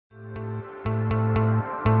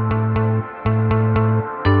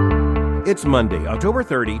It's Monday, October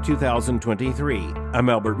 30, 2023. I'm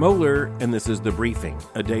Albert Mohler, and this is The Briefing,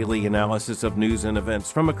 a daily analysis of news and events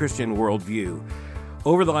from a Christian worldview.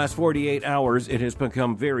 Over the last 48 hours, it has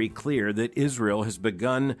become very clear that Israel has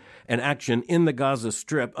begun an action in the Gaza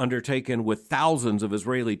Strip undertaken with thousands of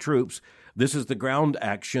Israeli troops. This is the ground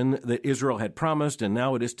action that Israel had promised, and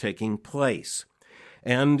now it is taking place.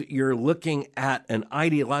 And you're looking at an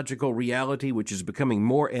ideological reality which is becoming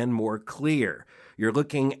more and more clear. You're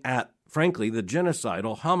looking at, frankly, the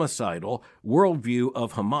genocidal, homicidal worldview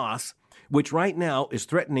of Hamas, which right now is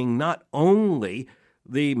threatening not only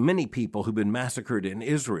the many people who've been massacred in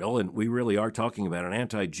Israel, and we really are talking about an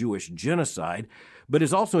anti-Jewish genocide, but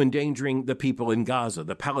is also endangering the people in Gaza,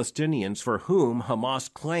 the Palestinians for whom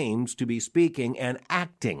Hamas claims to be speaking and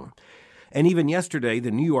acting. And even yesterday,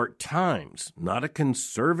 the New York Times, not a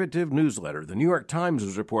conservative newsletter, the New York Times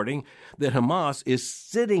was reporting that Hamas is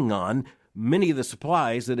sitting on many of the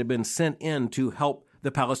supplies that have been sent in to help the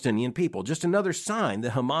Palestinian people. Just another sign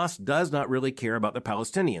that Hamas does not really care about the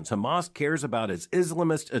Palestinians. Hamas cares about its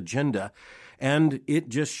Islamist agenda, and it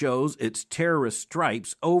just shows its terrorist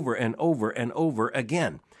stripes over and over and over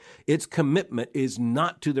again. Its commitment is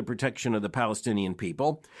not to the protection of the Palestinian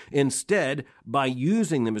people. Instead, by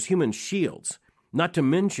using them as human shields, not to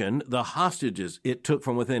mention the hostages it took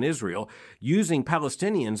from within Israel, using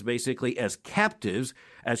Palestinians basically as captives,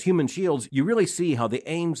 as human shields, you really see how the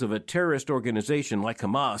aims of a terrorist organization like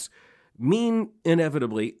Hamas mean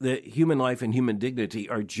inevitably that human life and human dignity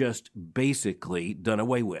are just basically done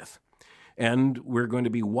away with. And we're going to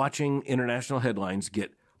be watching international headlines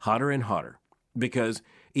get hotter and hotter, because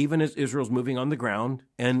even as Israel's moving on the ground,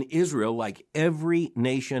 and Israel, like every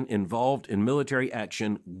nation involved in military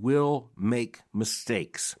action, will make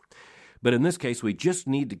mistakes. But in this case, we just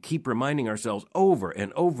need to keep reminding ourselves over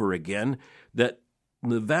and over again that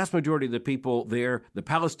the vast majority of the people there, the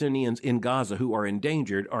Palestinians in Gaza who are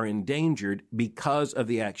endangered because of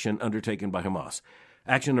the action undertaken by Hamas.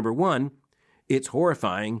 Action number one, its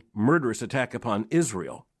horrifying, murderous attack upon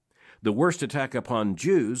Israel. The worst attack upon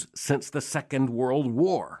Jews since the Second World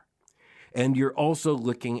War. And you're also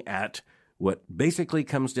looking at what basically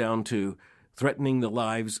comes down to threatening the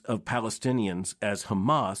lives of Palestinians as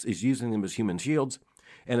Hamas is using them as human shields,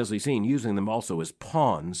 and as we've seen, using them also as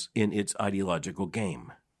pawns in its ideological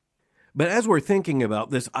game. But as we're thinking about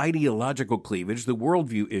this ideological cleavage, the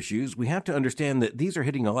worldview issues, we have to understand that these are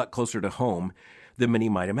hitting a lot closer to home than many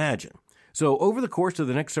might imagine. So over the course of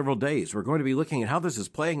the next several days, we're going to be looking at how this is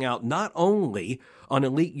playing out not only on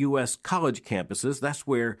elite U.S. college campuses. That's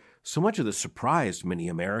where so much of this surprised many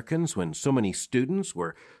Americans when so many students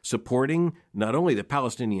were supporting not only the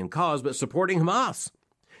Palestinian cause, but supporting Hamas.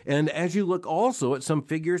 And as you look also at some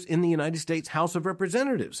figures in the United States House of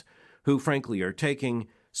Representatives who, frankly, are taking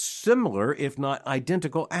similar, if not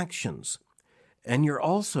identical, actions. And you're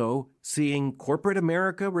also seeing corporate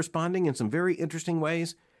America responding in some very interesting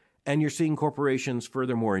ways. And you're seeing corporations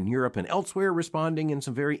furthermore in Europe and elsewhere responding in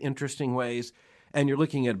some very interesting ways. And you're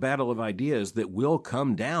looking at a battle of ideas that will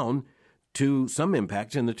come down to some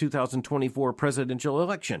impact in the 2024 presidential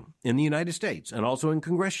election in the United States and also in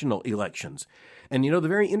congressional elections. And, the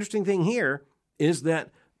very interesting thing here is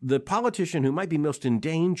that the politician who might be most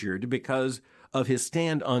endangered because of his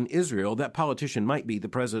stand on Israel, that politician might be the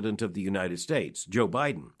president of the United States, Joe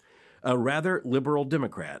Biden, a rather liberal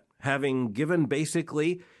Democrat, having given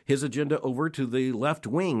basically his agenda over to the left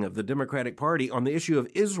wing of the Democratic Party on the issue of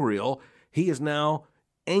Israel. He is now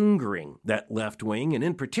angering that left wing, and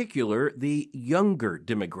in particular, the younger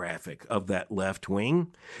demographic of that left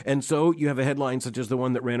wing. And so you have a headline such as the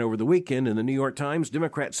one that ran over the weekend in the New York Times,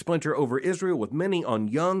 Democrats splinter over Israel with many on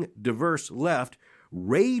young, diverse left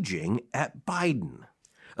raging at Biden.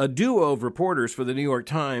 A duo of reporters for the New York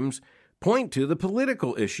Times point to the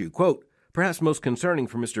political issue. Quote, perhaps most concerning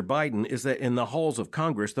for Mr. Biden is that in the halls of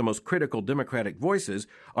Congress, the most critical Democratic voices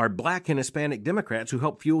are Black and Hispanic Democrats who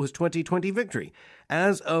helped fuel his 2020 victory.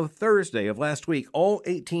 As of Thursday of last week, all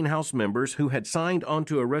 18 House members who had signed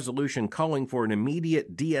onto a resolution calling for an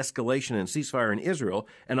immediate de-escalation and ceasefire in Israel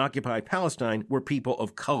and occupied Palestine were people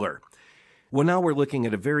of color. Well, now we're looking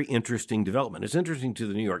at a very interesting development. It's interesting to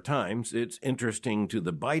the New York Times. It's interesting to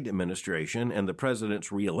the Biden administration and the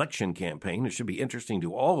president's reelection campaign. It should be interesting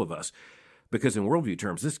to all of us because in worldview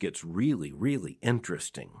terms, this gets really, really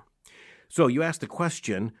interesting. So you ask the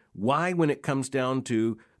question, why, when it comes down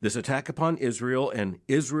to this attack upon Israel and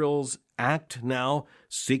Israel's act now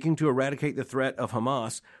seeking to eradicate the threat of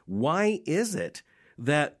Hamas, why is it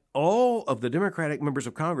that all of the Democratic members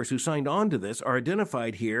of Congress who signed on to this are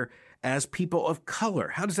identified here as people of color.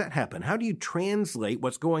 How does that happen? How do you translate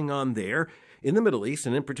what's going on there in the Middle East,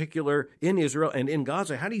 and in particular in Israel and in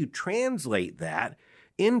Gaza? How do you translate that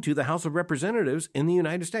into the House of Representatives in the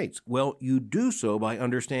United States? Well, you do so by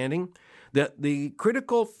understanding that the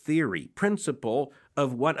critical theory principle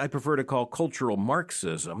of what I prefer to call cultural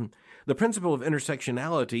Marxism, the principle of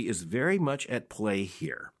intersectionality, is very much at play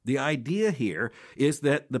here. The idea here is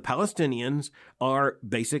that the Palestinians are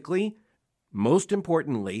basically, most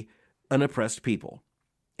importantly, an oppressed people,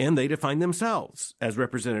 and they define themselves as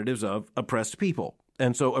representatives of oppressed people.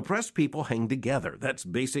 And so oppressed people hang together. That's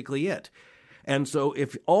basically it. And so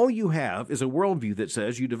if all you have is a worldview that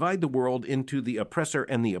says you divide the world into the oppressor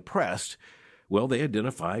and the oppressed, well, they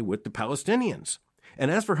identify with the Palestinians.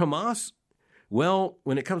 And as for Hamas, well,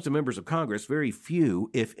 when it comes to members of Congress, very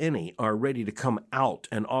few, if any, are ready to come out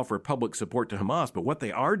and offer public support to Hamas. But what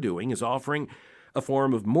they are doing is offering a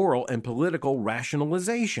form of moral and political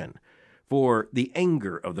rationalization for the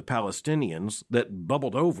anger of the Palestinians that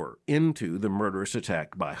bubbled over into the murderous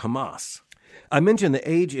attack by Hamas. I mentioned the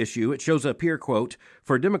age issue. It shows up here, quote,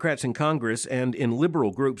 "For Democrats in Congress and in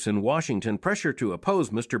liberal groups in Washington, pressure to oppose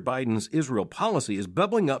Mr. Biden's Israel policy is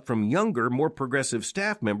bubbling up from younger, more progressive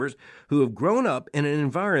staff members who have grown up in an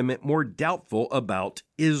environment more doubtful about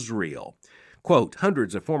Israel." Quote,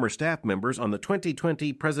 "Hundreds of former staff members on the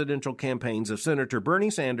 2020 presidential campaigns of Senator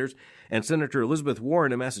Bernie Sanders and Senator Elizabeth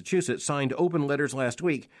Warren of Massachusetts signed open letters last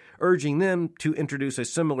week urging them to introduce a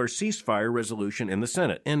similar ceasefire resolution in the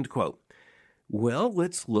Senate," end quote. Well,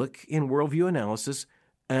 let's look in worldview analysis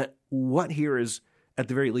at what here is, at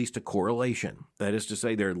the very least, a correlation. That is to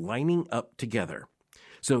say, they're lining up together.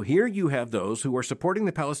 So here you have those who are supporting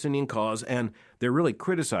the Palestinian cause, and they're really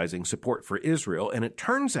criticizing support for Israel. And it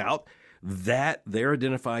turns out that they're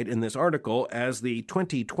identified in this article as the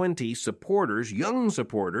 2020 supporters, young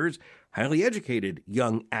supporters, highly educated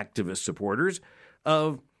young activist supporters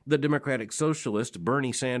of the Democratic Socialist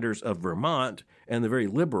Bernie Sanders of Vermont and the very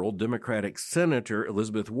liberal Democratic Senator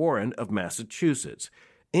Elizabeth Warren of Massachusetts.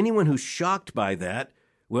 Anyone who's shocked by that,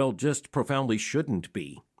 well, just profoundly shouldn't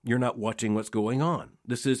be. You're not watching what's going on.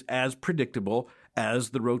 This is as predictable as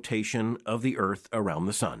the rotation of the earth around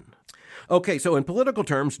the sun. Okay, so in political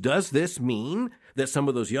terms, does this mean that some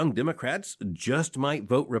of those young Democrats just might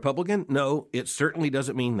vote Republican? No, it certainly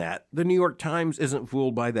doesn't mean that. The New York Times isn't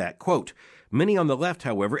fooled by that. Quote, "Many on the left,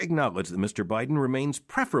 however, acknowledge that Mr. Biden remains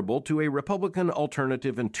preferable to a Republican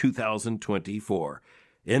alternative in 2024.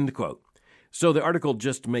 End quote. So the article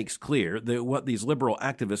just makes clear that what these liberal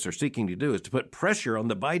activists are seeking to do is to put pressure on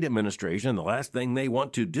the Biden administration. The last thing they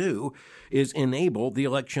want to do is enable the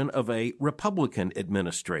election of a Republican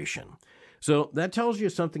administration. So that tells you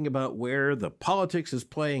something about where the politics is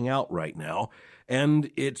playing out right now.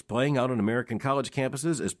 And it's playing out on American college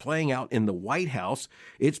campuses, it's playing out in the White House,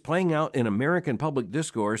 it's playing out in American public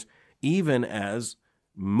discourse, even as,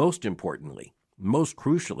 most importantly, most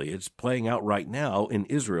crucially, it's playing out right now in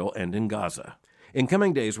Israel and in Gaza. In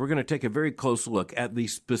coming days, we're going to take a very close look at the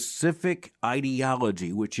specific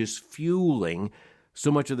ideology which is fueling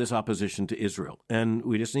so much of this opposition to Israel. And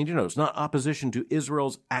we just need to know it's not opposition to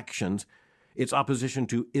Israel's actions, it's opposition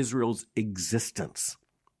to Israel's existence.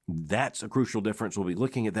 That's a crucial difference. We'll be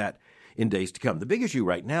looking at that in days to come. The big issue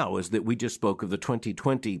right now is that we just spoke of the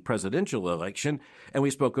 2020 presidential election, and we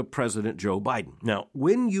spoke of President Joe Biden. Now,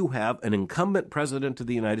 when you have an incumbent president of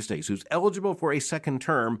the United States who's eligible for a second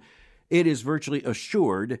term, it is virtually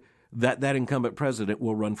assured that that incumbent president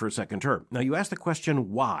will run for a second term. Now, you ask the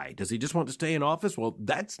question, why? Does he just want to stay in office? Well,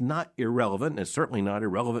 that's not irrelevant, and it's certainly not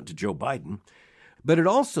irrelevant to Joe Biden. But it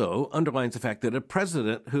also underlines the fact that a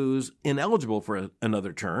president who's ineligible for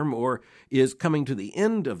another term or is coming to the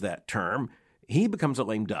end of that term, he becomes a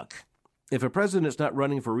lame duck. If a president's not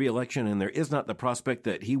running for re-election and there is not the prospect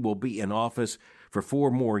that he will be in office for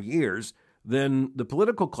 4 more years, then the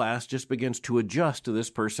political class just begins to adjust to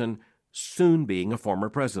this person soon being a former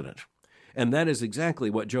president. And that is exactly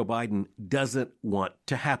what Joe Biden doesn't want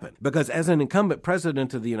to happen. Because as an incumbent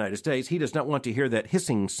president of the United States, he does not want to hear that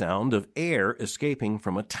hissing sound of air escaping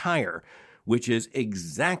from a tire, which is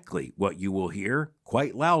exactly what you will hear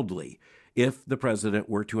quite loudly if the president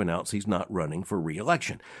were to announce he's not running for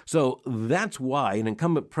re-election. So that's why an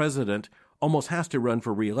incumbent president almost has to run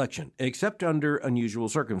for re-election, except under unusual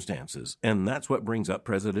circumstances. And that's what brings up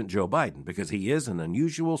President Joe Biden, because he is an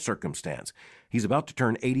unusual circumstance. He's about to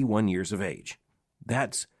turn 81 years of age.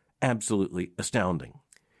 That's absolutely astounding.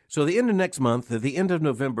 So the end of next month, at the end of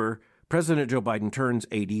November, President Joe Biden turns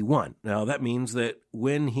 81. Now, that means that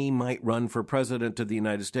when he might run for president of the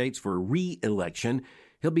United States for re-election,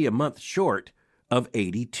 he'll be a month short of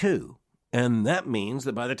 82. And that means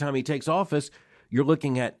that by the time he takes office, you're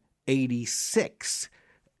looking at 86.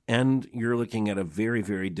 And you're looking at a very,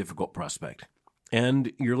 very difficult prospect.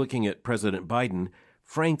 And you're looking at President Biden,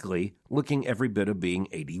 frankly, looking every bit of being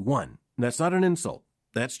 81. That's not an insult.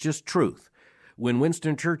 That's just truth. When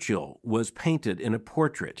Winston Churchill was painted in a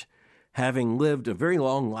portrait, having lived a very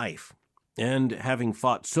long life and having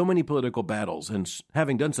fought so many political battles and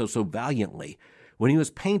having done so valiantly, when he was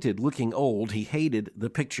painted looking old, he hated the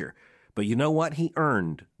picture. But you know what? He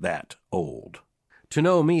earned that old. To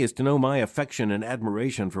know me is to know my affection and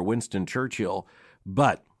admiration for Winston Churchill.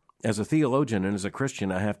 But as a theologian and as a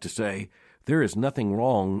Christian, I have to say, there is nothing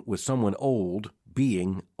wrong with someone old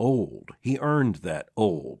being old. He earned that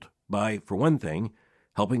old by, for one thing,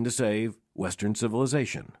 helping to save Western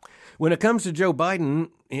civilization. When it comes to Joe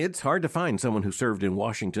Biden, it's hard to find someone who served in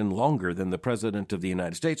Washington longer than the President of the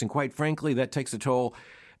United States, and quite frankly, that takes a toll.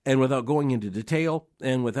 And without going into detail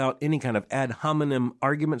and without any kind of ad hominem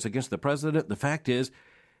arguments against the president, the fact is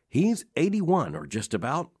he's 81 or just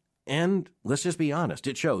about, and let's just be honest,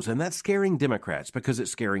 it shows. And that's scaring Democrats because it's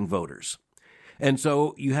scaring voters. And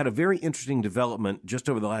so you had a very interesting development just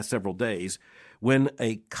over the last several days when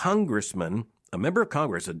a congressman, a member of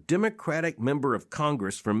Congress, a Democratic member of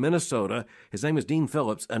Congress from Minnesota, his name is Dean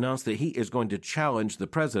Phillips, announced that he is going to challenge the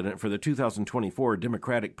president for the 2024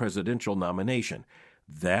 Democratic presidential nomination.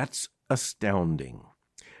 That's astounding.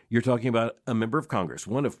 You're talking about a member of Congress,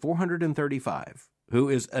 one of 435, who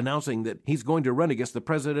is announcing that he's going to run against the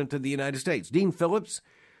President of the United States. Dean Phillips,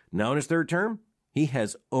 now in his third term,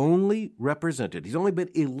 he's only been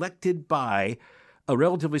elected by a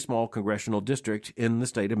relatively small congressional district in the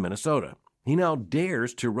state of Minnesota. He now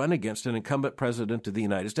dares to run against an incumbent president of the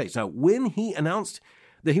United States. Now, when he announced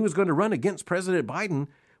that he was going to run against President Biden,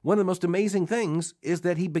 one of the most amazing things is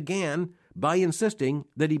that he began by insisting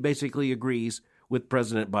that he basically agrees with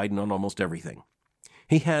President Biden on almost everything.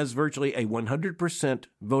 He has virtually a 100%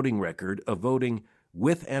 voting record of voting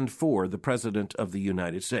with and for the President of the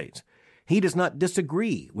United States. He does not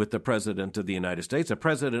disagree with the President of the United States, a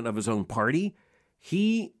president of his own party.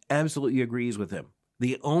 He absolutely agrees with him.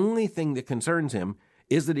 The only thing that concerns him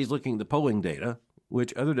is that he's looking at the polling data,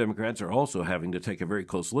 which other Democrats are also having to take a very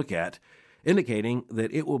close look at, indicating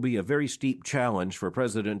that it will be a very steep challenge for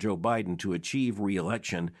President Joe Biden to achieve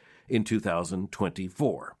re-election in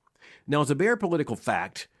 2024. Now, as a bare political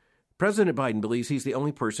fact, President Biden believes he's the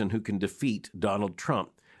only person who can defeat Donald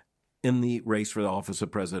Trump in the race for the office of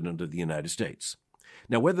President of the United States.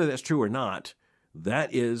 Now, whether that's true or not,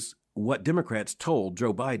 that is what Democrats told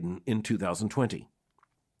Joe Biden in 2020.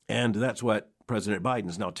 And that's what President Biden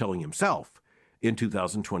is now telling himself in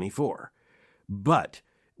 2024. But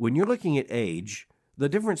when you're looking at age, the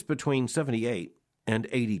difference between 78 and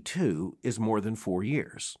 82 is more than 4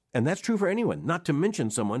 years. And that's true for anyone, not to mention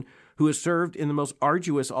someone who has served in the most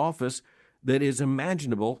arduous office that is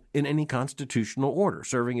imaginable in any constitutional order,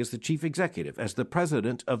 serving as the chief executive, as the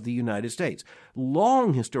President of the United States.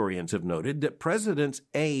 Long historians have noted that presidents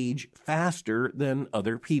age faster than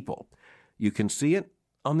other people. You can see it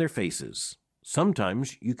on their faces.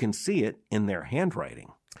 Sometimes you can see it in their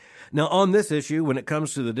handwriting. Now, on this issue, when it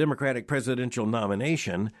comes to the Democratic presidential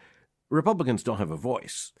nomination, Republicans don't have a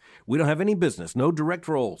voice. We don't have any business, no direct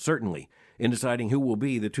role, certainly, in deciding who will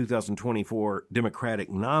be the 2024 Democratic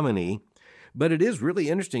nominee. But it is really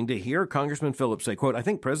interesting to hear Congressman Phillips say, quote, "I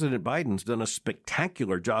think President Biden's done a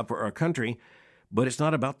spectacular job for our country, but it's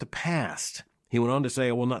not about the past." He went on to say,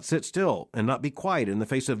 "I will not sit still and not be quiet in the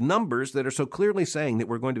face of numbers that are so clearly saying that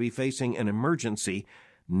we're going to be facing an emergency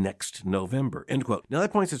next November," end quote. Now,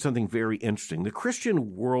 that points to something very interesting. The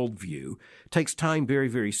Christian worldview takes time very,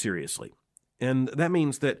 very seriously. And that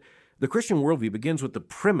means that the Christian worldview begins with the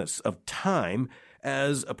premise of time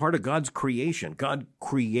as a part of God's creation. God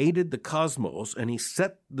created the cosmos, and he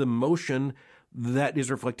set the motion that is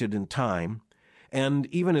reflected in time. And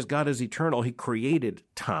even as God is eternal, he created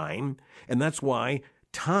time. And that's why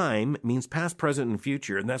time means past, present, and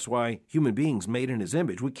future. And that's why human beings made in his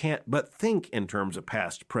image, we can't but think in terms of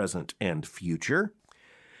past, present, and future.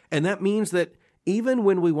 And that means that even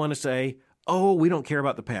when we want to say, oh, we don't care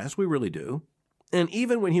about the past, we really do. And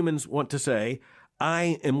even when humans want to say,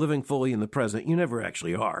 I am living fully in the present, you never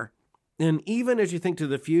actually are. And even as you think to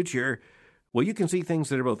the future, well, you can see things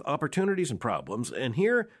that are both opportunities and problems. And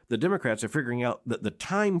here, the Democrats are figuring out that the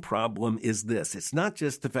time problem is this. It's not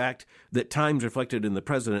just the fact that time's reflected in the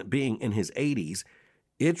president being in his 80s.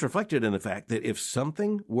 It's reflected in the fact that if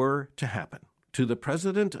something were to happen to the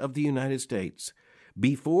president of the United States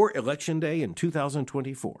before Election Day in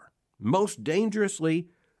 2024, most dangerously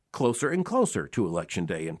closer and closer to Election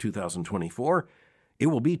Day in 2024, it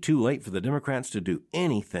will be too late for the Democrats to do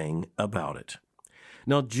anything about it.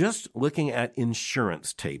 Now, just looking at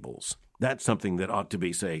insurance tables, that's something that ought to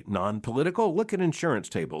be, say, non-political. Look at insurance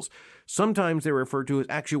tables. Sometimes they're referred to as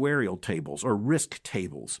actuarial tables or risk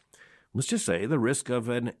tables. Let's just say the risk of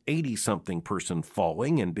an 80-something person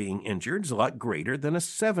falling and being injured is a lot greater than a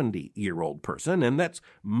 70-year-old person, and that's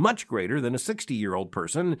much greater than a 60-year-old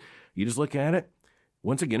person. You just look at it.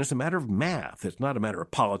 Once again, it's a matter of math. It's not a matter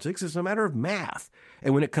of politics. It's a matter of math.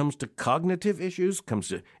 And when it comes to cognitive issues, comes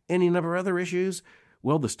to any number of other issues,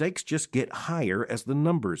 well, the stakes just get higher as the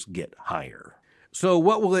numbers get higher. So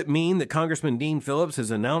what will it mean that Congressman Dean Phillips has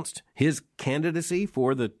announced his candidacy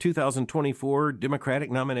for the 2024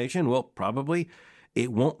 Democratic nomination? Well, probably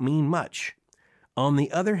it won't mean much. On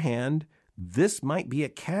the other hand, this might be a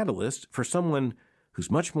catalyst for someone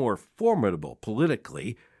who's much more formidable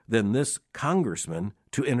politically than this congressman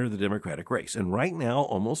to enter the Democratic race. And right now,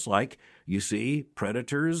 almost like you see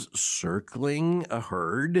predators circling a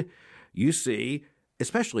herd, you see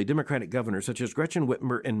especially Democratic governors such as Gretchen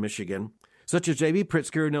Whitmer in Michigan, such as J.B.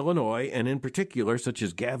 Pritzker in Illinois, and in particular such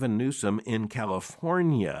as Gavin Newsom in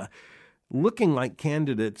California, looking like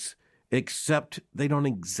candidates, except they don't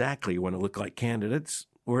exactly want to look like candidates,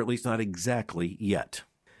 or at least not exactly yet.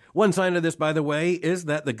 One sign of this, by the way, is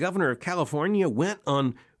that the governor of California went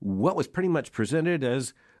on what was pretty much presented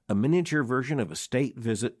as a miniature version of a state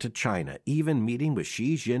visit to China, even meeting with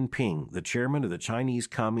Xi Jinping, the chairman of the Chinese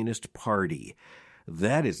Communist Party.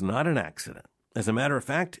 That is not an accident. As a matter of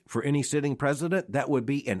fact, for any sitting president, that would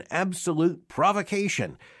be an absolute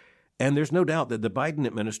provocation. And there's no doubt that the Biden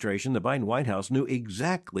administration, the Biden White House, knew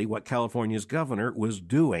exactly what California's governor was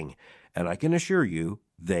doing. And I can assure you,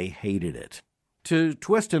 they hated it. To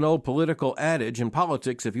twist an old political adage in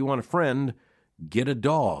politics, if you want a friend, get a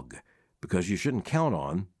dog, because you shouldn't count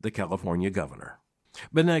on the California governor.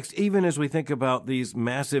 But next, even as we think about these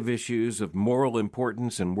massive issues of moral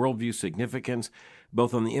importance and worldview significance,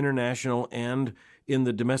 both on the international and in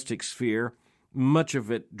the domestic sphere, much of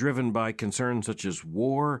it driven by concerns such as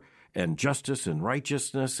war and justice and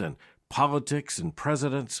righteousness and politics and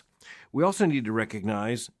presidents, we also need to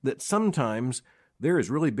recognize that sometimes there is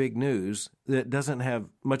really big news that doesn't have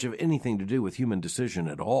much of anything to do with human decision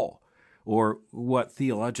at all, or what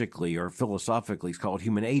theologically or philosophically is called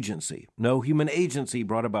human agency. No human agency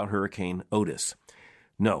brought about Hurricane Otis.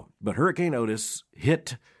 No, but Hurricane Otis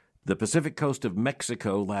hit the Pacific coast of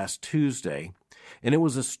Mexico last Tuesday, and it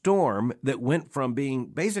was a storm that went from being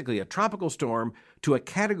basically a tropical storm to a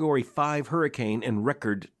Category 5 hurricane in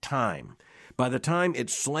record time. By the time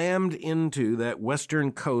it slammed into that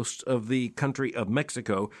western coast of the country of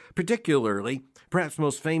Mexico, particularly, perhaps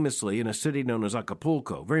most famously, in a city known as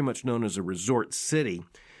Acapulco, very much known as a resort city,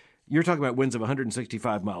 you're talking about winds of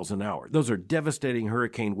 165 miles an hour. Those are devastating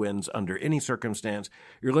hurricane winds under any circumstance.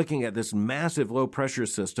 You're looking at this massive low-pressure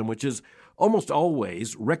system, which is almost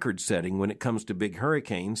always record-setting when it comes to big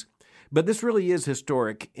hurricanes. But this really is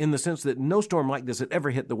historic in the sense that no storm like this had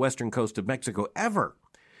ever hit the western coast of Mexico, ever.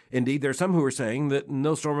 Indeed, there are some who are saying that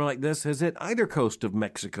no storm like this has hit either coast of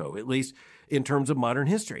Mexico, at least in terms of modern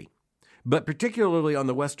history. But particularly on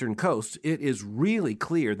the western coast, it is really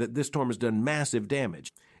clear that this storm has done massive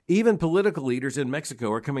damage. Even political leaders in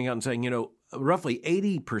Mexico are coming out and saying, roughly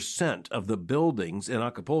 80% of the buildings in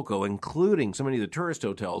Acapulco, including so many of the tourist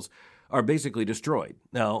hotels, are basically destroyed.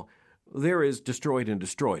 Now, there is destroyed and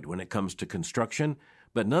destroyed when it comes to construction,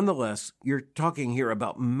 but nonetheless, you're talking here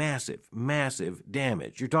about massive, massive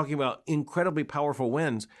damage. You're talking about incredibly powerful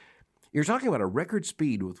winds. You're talking about a record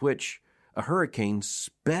speed with which a hurricane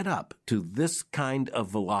sped up to this kind of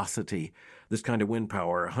velocity, this kind of wind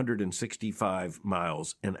power, 165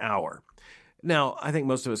 miles an hour. Now, I think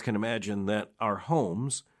most of us can imagine that our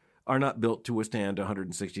homes are not built to withstand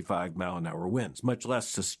 165-mile-an-hour winds, much less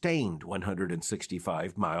sustained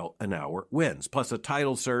 165-mile-an-hour winds, plus a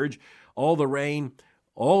tidal surge, all the rain,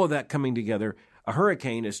 all of that coming together. A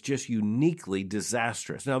hurricane is just uniquely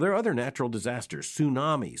disastrous. Now, there are other natural disasters,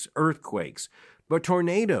 tsunamis, earthquakes, but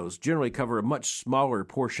tornadoes generally cover a much smaller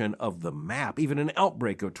portion of the map. Even an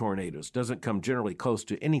outbreak of tornadoes doesn't come generally close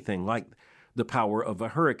to anything like the power of a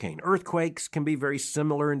hurricane. Earthquakes can be very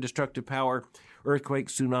similar in destructive power,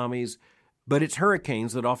 earthquakes, tsunamis, but it's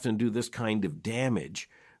hurricanes that often do this kind of damage.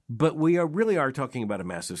 But we really are talking about a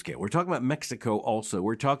massive scale. We're talking about Mexico also.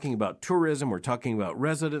 We're talking about tourism. We're talking about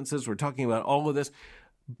residences. We're talking about all of this.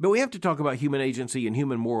 But we have to talk about human agency and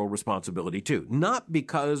human moral responsibility too, not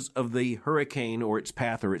because of the hurricane or its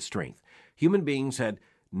path or its strength. Human beings had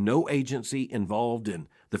no agency involved in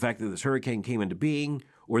the fact that this hurricane came into being,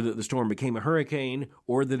 or that the storm became a hurricane,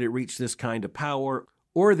 or that it reached this kind of power,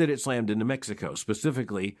 or that it slammed into Mexico,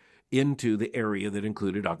 specifically into the area that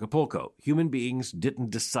included Acapulco. Human beings didn't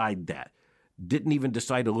decide that. didn't even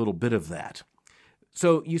decide a little bit of that.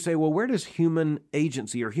 So you say, well, where does human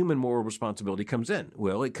agency or human moral responsibility comes in?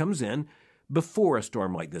 Well, it comes in before a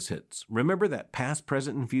storm like this hits. Remember that past,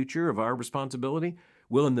 present, and future of our responsibility?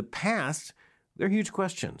 Well, in the past, there are huge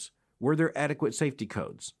questions. Were there adequate safety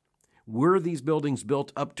codes? Were these buildings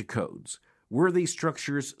built up to codes? Were these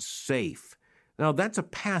structures safe? Now, that's a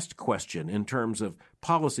past question in terms of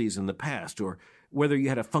policies in the past or whether you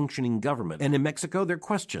had a functioning government. And in Mexico, there are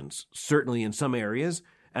questions, certainly in some areas,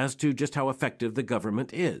 as to just how effective the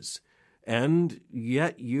government is. And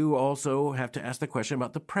yet you also have to ask the question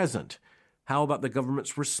about the present. How about the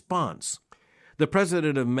government's response? The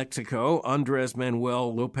president of Mexico, Andrés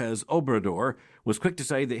Manuel López Obrador, was quick to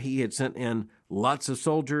say that he had sent in lots of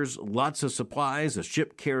soldiers, lots of supplies, a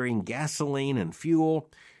ship carrying gasoline and fuel.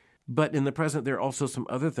 But in the present, there are also some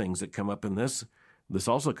other things that come up in this. This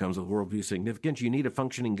also comes with worldview significance. You need a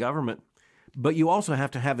functioning government, but you also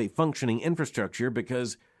have to have a functioning infrastructure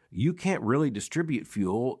because you can't really distribute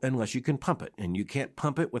fuel unless you can pump it, and you can't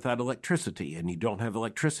pump it without electricity, and you don't have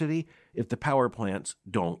electricity if the power plants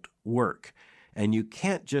don't work. And you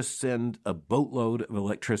can't just send a boatload of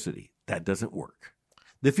electricity. That doesn't work.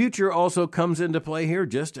 The future also comes into play here,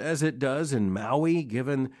 just as it does in Maui,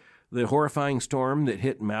 given the horrifying storm that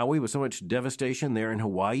hit Maui with so much devastation there in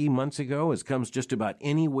Hawaii months ago. It comes just about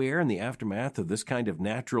anywhere in the aftermath of this kind of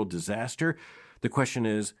natural disaster. The question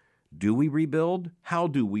is, do we rebuild? How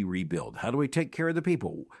do we rebuild? How do we take care of the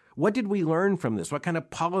people? What did we learn from this? What kind of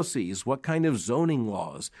policies, what kind of zoning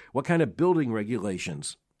laws, what kind of building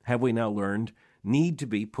regulations have we now learned need to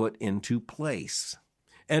be put into place?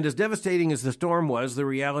 And as devastating as the storm was, the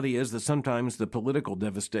reality is that sometimes the political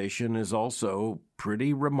devastation is also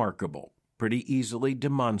pretty remarkable, pretty easily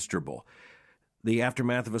demonstrable. The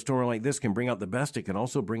aftermath of a storm like this can bring out the best. It can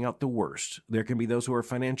also bring out the worst. There can be those who are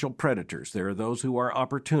financial predators. There are those who are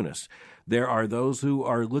opportunists. There are those who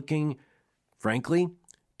are looking, frankly,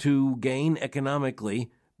 to gain economically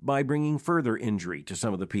by bringing further injury to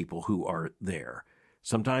some of the people who are there.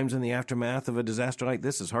 Sometimes in the aftermath of a disaster like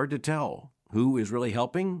this, it's hard to tell who is really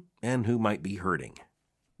helping and who might be hurting.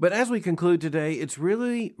 But as we conclude today, it's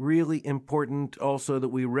really, really important also that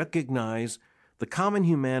we recognize the common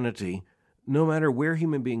humanity no matter where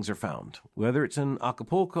human beings are found, whether it's in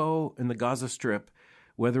Acapulco, in the Gaza Strip,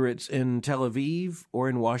 whether it's in Tel Aviv or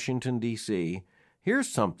in Washington, D.C.,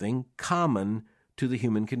 here's something common to the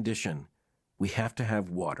human condition. We have to have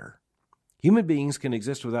water. Human beings can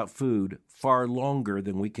exist without food far longer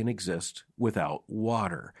than we can exist without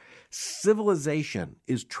water. Civilization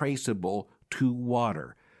is traceable to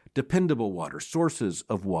water, dependable water, sources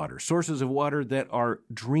of water that are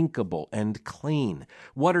drinkable and clean,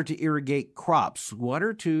 water to irrigate crops,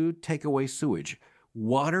 water to take away sewage.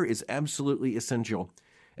 Water is absolutely essential.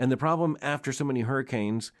 And the problem after so many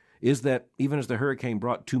hurricanes is that even as the hurricane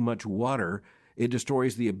brought too much water, it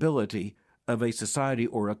destroys the ability of a society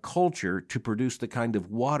or a culture to produce the kind of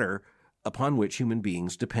water upon which human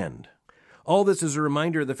beings depend. All this is a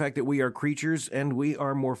reminder of the fact that we are creatures and we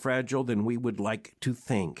are more fragile than we would like to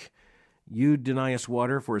think. You deny us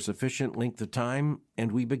water for a sufficient length of time,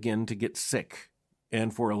 and we begin to get sick.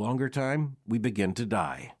 And for a longer time, we begin to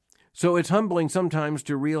die. So it's humbling sometimes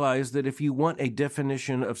to realize that if you want a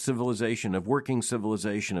definition of civilization, of working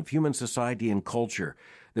civilization, of human society and culture,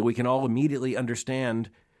 that we can all immediately understand,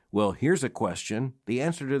 well, here's a question. The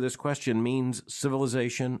answer to this question means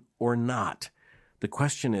civilization or not. The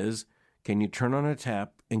question is, can you turn on a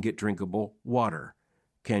tap and get drinkable water?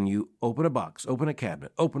 Can you open a box, open a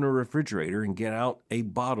cabinet, open a refrigerator, and get out a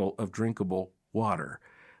bottle of drinkable water?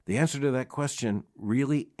 The answer to that question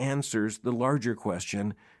really answers the larger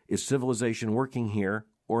question, is civilization working here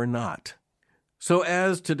or not? So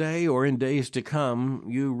as today or in days to come,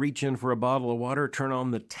 you reach in for a bottle of water, turn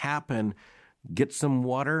on the tap, and get some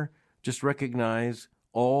water, just recognize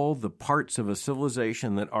all the parts of a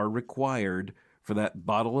civilization that are required for that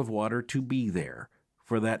bottle of water to be there,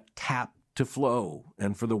 for that tap to flow,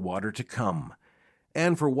 and for the water to come,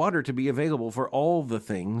 and for water to be available for all the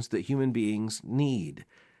things that human beings need.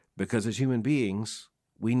 Because as human beings,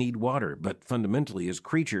 we need water, but fundamentally as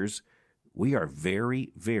creatures, we are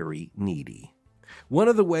very, very needy. One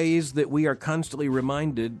of the ways that we are constantly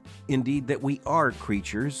reminded, indeed, that we are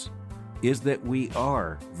creatures is that we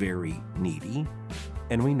are very needy,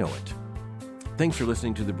 and we know it. Thanks for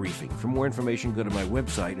listening to The Briefing. For more information, go to my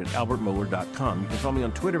website at albertmohler.com. You can follow me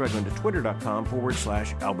on Twitter by going to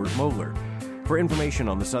twitter.com/Albert Mohler. For information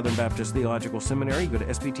on the Southern Baptist Theological Seminary, go to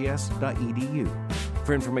spts.edu.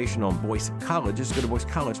 For information on Boyce Colleges, go to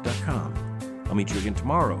boycecollege.com. I'll meet you again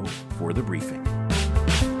tomorrow for The Briefing.